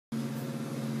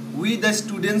We, the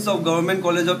students of Government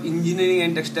College of Engineering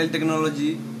and Textile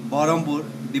Technology, Berhampore,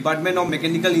 Department of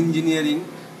Mechanical Engineering,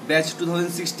 batch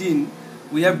 2016,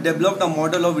 we have developed a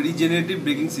model of regenerative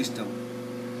braking system.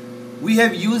 We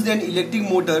have used an electric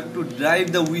motor to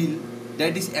drive the wheel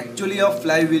that is actually a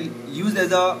flywheel used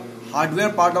as a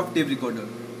hardware part of tape recorder.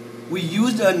 We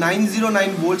used a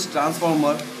 909 volts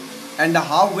transformer and a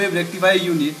half-wave rectifier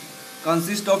unit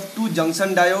consist of two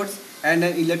junction diodes and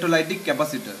an electrolytic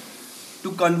capacitor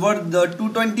to convert the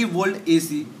 220 volt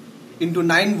AC into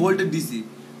 9 volt DC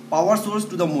power source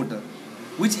to the motor,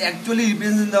 which actually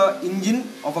represents the engine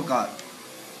of a car.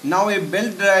 Now a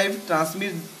belt drive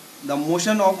transmits the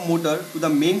motion of motor to the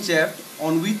main shaft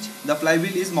on which the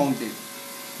flywheel is mounted.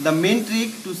 The main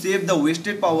trick to save the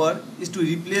wasted power is to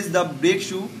replace the brake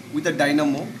shoe with a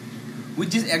dynamo,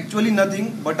 which is actually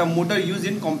nothing but a motor used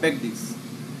in compact discs.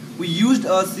 We used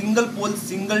a single pole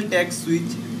single tach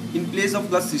switch in place of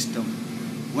clutch system.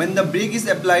 When the brake is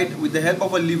applied with the help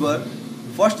of a lever,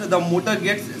 first the motor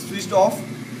gets switched off,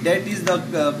 that is the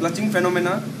clutching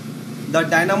phenomena. The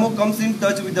dynamo comes in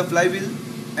touch with the flywheel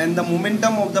and the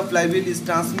momentum of the flywheel is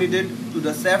transmitted to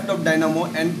the shaft of dynamo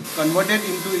and converted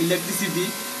into electricity,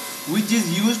 which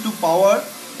is used to power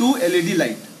two LED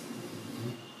lights.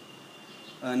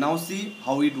 Now see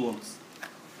how it works.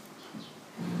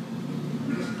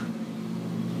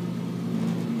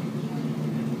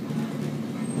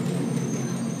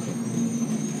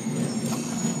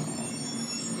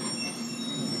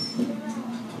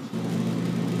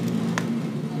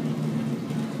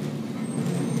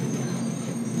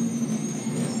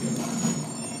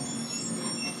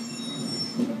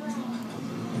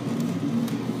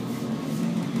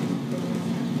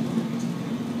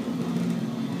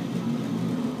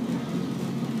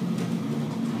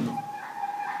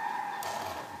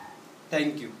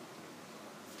 Thank you.